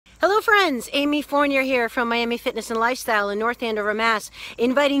Hello friends, Amy Fournier here from Miami Fitness and Lifestyle in North Andover, Mass,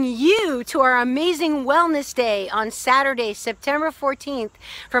 inviting you to our amazing Wellness Day on Saturday, September 14th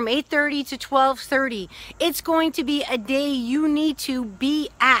from 8:30 to 12:30. It's going to be a day you need to be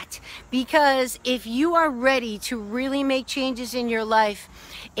at, because if you are ready to really make changes in your life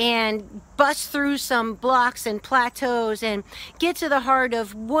and bust through some blocks and plateaus and get to the heart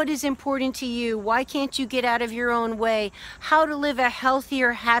of what is important to you, why can't you get out of your own way, how to live a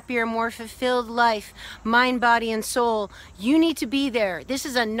healthier, happier, more fulfilled life, mind, body, and soul, you need to be there. This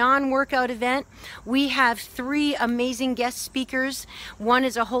is a non-workout event. We have 3 amazing guest speakers. One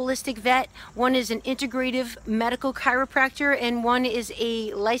is a holistic vet, one is an integrative medical chiropractor, and one is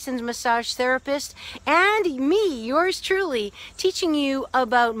a licensed massage therapist, and me, yours truly, teaching you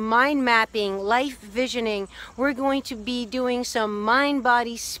about mind mapping, life visioning. We're going to be doing some mind,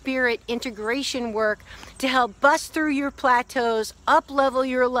 body, spirit integration work to help bust through your plateaus, up level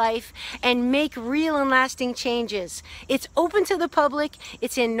your life, and make real and lasting changes. It's open to the public.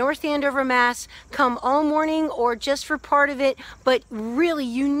 It's in North Andover, Mass. Come all morning or just for part of it, but really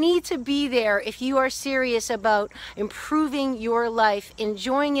you need to be there if you are serious about improving your life,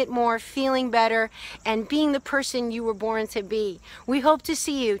 enjoying it more, feeling better, and being the person you were born to be. We hope to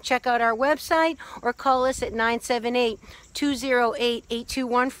see you. Check out our website or call us at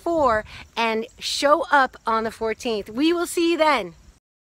 978-208-8214 and show up on the 14th. We will see you then.